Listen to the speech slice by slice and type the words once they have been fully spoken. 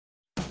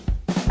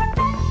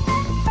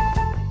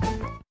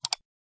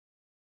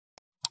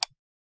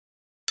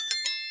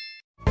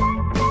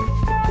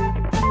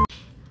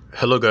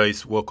Hello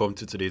guys, welcome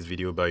to today's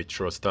video by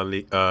Trust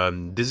Stanley.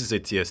 This is a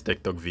TS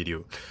Tech Talk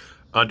video,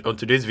 and on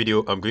today's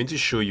video I'm going to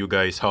show you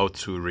guys how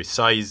to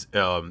resize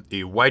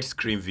a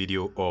widescreen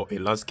video or a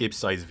landscape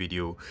size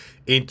video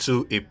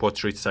into a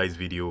portrait size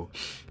video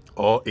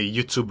or a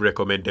YouTube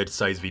recommended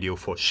size video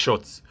for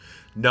shorts.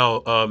 Now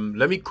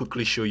let me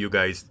quickly show you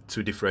guys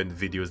two different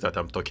videos that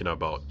I'm talking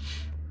about.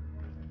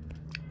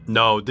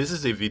 Now this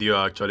is a video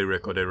I actually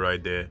recorded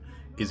right there.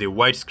 It's a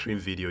widescreen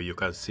video. You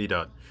can see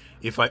that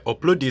if I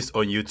upload this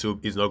on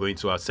YouTube, it's not going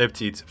to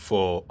accept it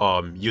for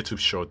YouTube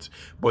Shorts,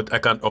 but I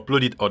can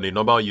upload it on a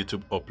normal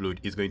YouTube upload.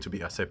 It's going to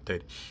be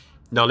accepted.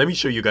 Now let me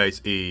show you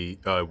guys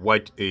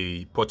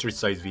a portrait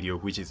size video,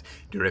 which is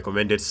the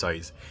recommended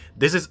size.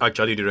 This is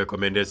actually the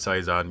recommended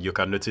size, and you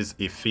can notice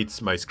it fits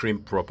my screen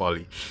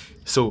properly.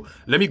 So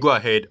let me go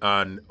ahead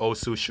and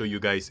also show you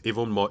guys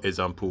even more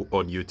example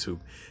on YouTube.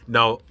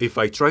 Now if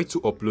I try to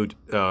upload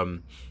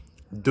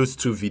those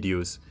two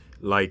videos,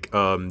 like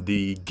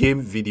the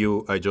game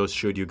video I just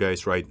showed you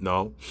guys right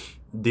now,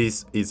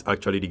 this is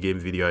actually the game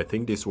video. I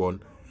think this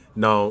one.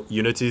 Now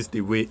you notice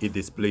the way it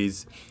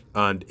displays,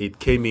 and it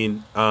came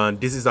in, and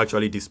this is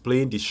actually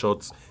displaying the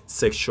shorts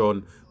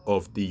section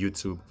of the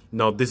YouTube.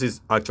 Now this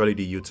is actually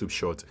the YouTube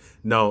short.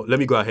 Now let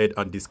me go ahead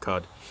and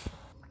discard,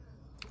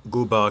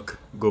 go back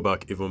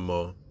even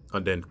more,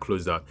 and then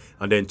close that,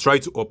 and then try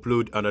to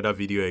upload another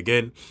video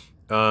again,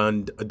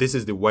 and this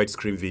is the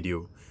widescreen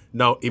video.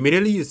 Now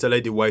immediately you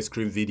select the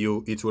widescreen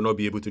video, it will not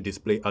be able to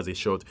display as a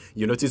short.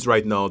 You notice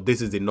right now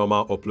this is the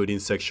normal uploading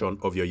section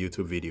of your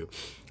YouTube video.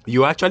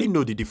 You actually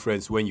know the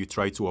difference when you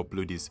try to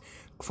upload this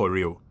for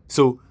real.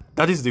 So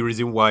that is the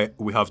reason why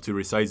we have to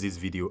resize this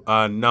video.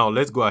 And now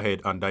let's go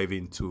ahead and dive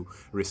into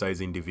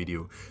resizing the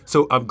video.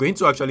 So I'm going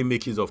to actually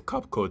make use of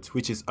CapCut,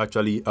 which is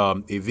actually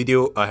a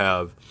video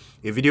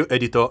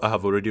editor I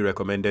have already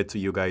recommended to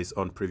you guys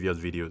on previous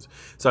videos.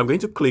 So I'm going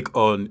to click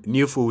on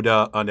new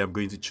folder, and I'm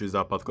going to choose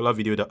that particular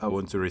video that I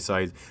want to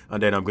resize,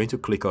 and then I'm going to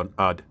click on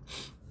add.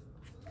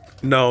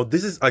 Now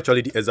this is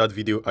actually the exact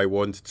video I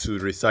want to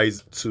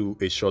resize to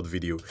a short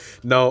video.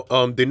 Now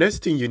the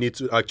next thing you need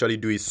to actually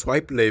do is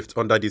swipe left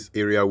under this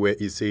area where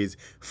it says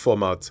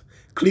format.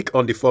 Click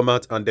on the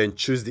format and then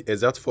choose the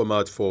exact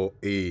format for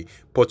a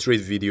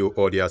portrait video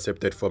or the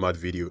accepted format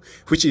video,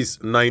 which is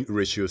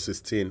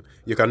 9:16.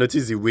 You can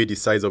notice the way the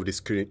size of the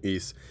screen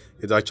is.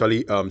 It's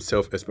actually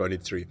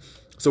self-explanatory.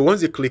 So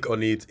once you click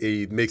on it,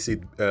 it makes it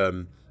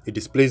it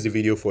displays the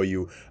video for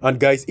you. And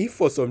guys, if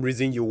for some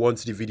reason you want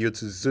the video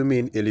to zoom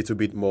in a little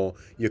bit more,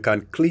 you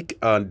can click,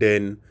 and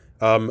then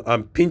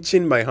I'm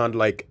pinching my hand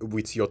like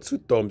with your two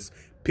thumbs,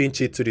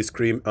 pinch it to the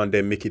screen and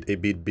then make it a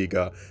bit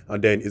bigger,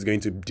 and then it's going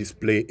to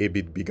display a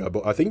bit bigger.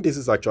 But I think this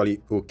is actually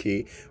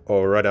okay,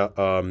 or rather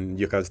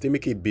you can still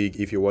make it big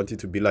if you want it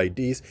to be like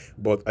this,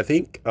 but I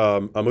think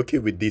I'm okay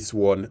with this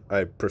one.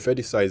 I prefer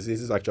this size. This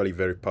is actually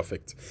very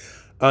perfect.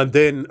 And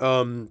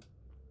then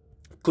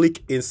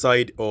click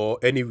inside or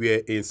anywhere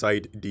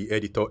inside the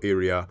editor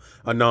area.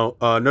 And now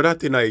another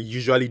thing I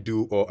usually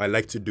do, or I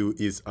like to do,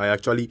 is I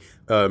actually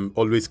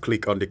always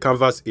click on the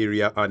canvas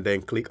area and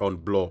then click on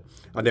blur.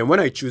 And then when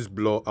I choose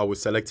blur, I will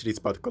select this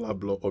particular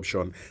blur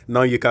option.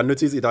 Now you can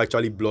notice it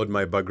actually blurred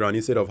my background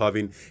instead of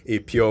having a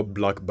pure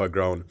black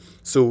background.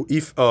 So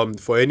if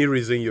for any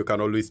reason, you can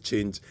always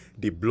change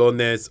the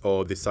blurriness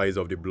or the size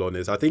of the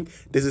blurriness. I think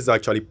this is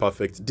actually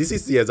perfect. This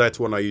is the exact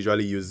one I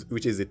usually use,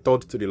 which is the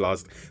third to the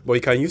last, but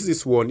you can use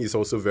this one. Is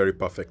also very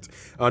perfect.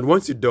 And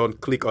once you're done,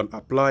 click on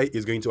apply.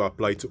 It's going to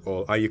apply to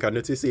all, and you can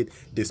notice it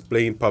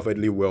displaying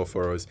perfectly well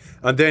for us.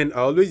 And then I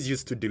always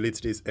used to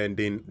delete this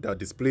ending that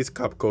displays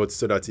CapCut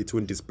so that it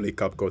won't display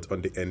CapCut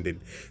on the ending.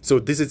 So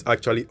this is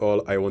actually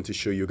all I want to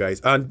show you guys.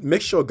 And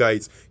make sure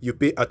guys you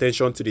pay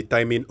attention to the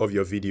timing of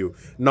your video.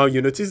 Now you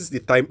notice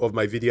the time of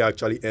my video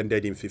actually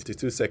ended in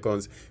 52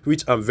 seconds,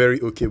 which I'm very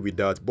okay with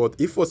that. But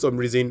if for some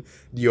reason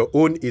your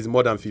own is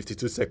more than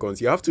 52 seconds,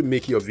 you have to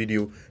make your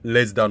video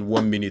less than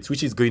 1 minute,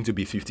 which is going to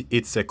be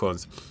 58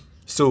 seconds.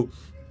 So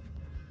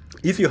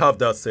if you have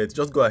that set,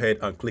 just go ahead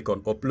and click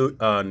on upload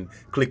and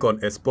click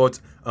on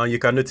export, and you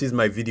can notice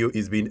my video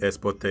is being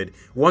exported.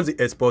 Once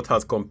the export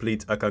has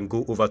complete, I can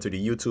go over to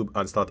the YouTube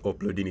and start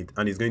uploading it,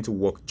 and it's going to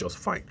work just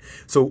fine.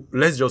 So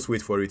let's just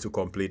wait for it to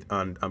complete,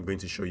 and I'm going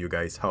to show you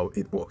guys how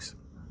it works.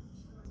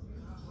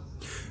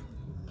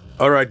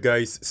 All right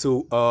guys,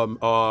 so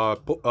our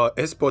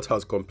export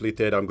has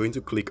completed. I'm going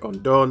to click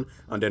on done,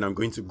 and then I'm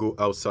going to go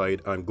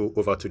outside and go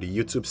over to the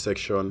YouTube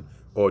section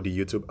or the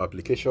YouTube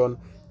application.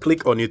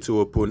 Click on it to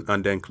open,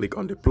 and then click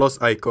on the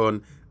plus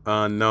icon,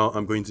 and now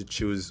I'm going to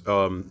choose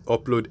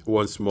upload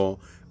once more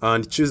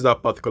and choose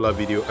that particular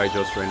video I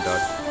just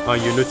rendered.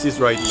 And you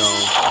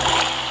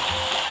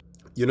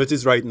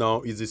notice right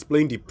now it's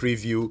displaying the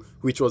preview,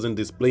 which wasn't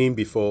displaying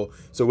before.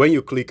 So when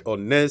you click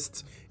on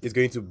next, it's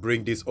going to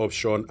bring this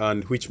option,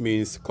 and which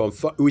means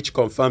which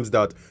confirms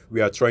that we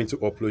are trying to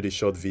upload a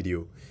short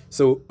video.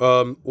 So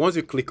once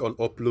you click on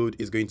upload,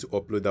 it's going to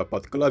upload that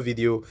particular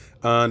video,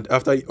 and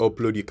after you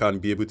upload, you can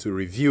be able to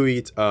review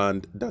it.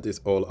 And that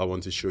is all I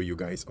want to show you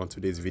guys on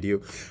today's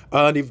video.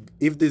 And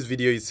if this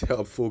video is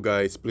helpful,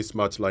 guys, please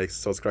smash like,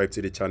 subscribe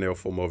to the channel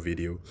for more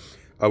video.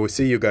 I will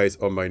see you guys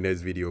on my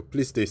next video.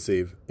 Please stay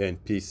safe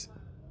and peace.